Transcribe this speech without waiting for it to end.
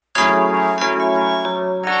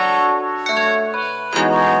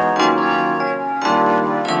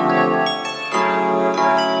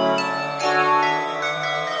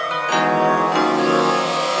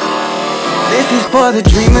is for the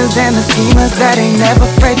dreamers and the schemers that ain't never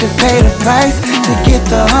afraid to pay the price to get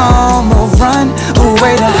the home or run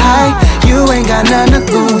Ueda High. You ain't got nothing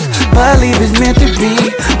to lose, believe it's meant to be.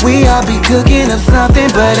 We all be cooking up something,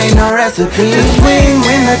 but ain't no recipe. The swing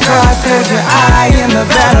when the crosshairs your eye in the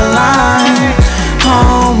battle line.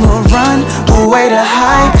 Home or run Ueda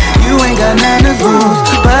High. You ain't got nothing to lose,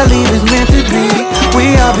 believe it's meant to be.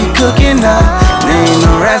 We all be cooking up, there ain't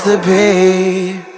no recipe.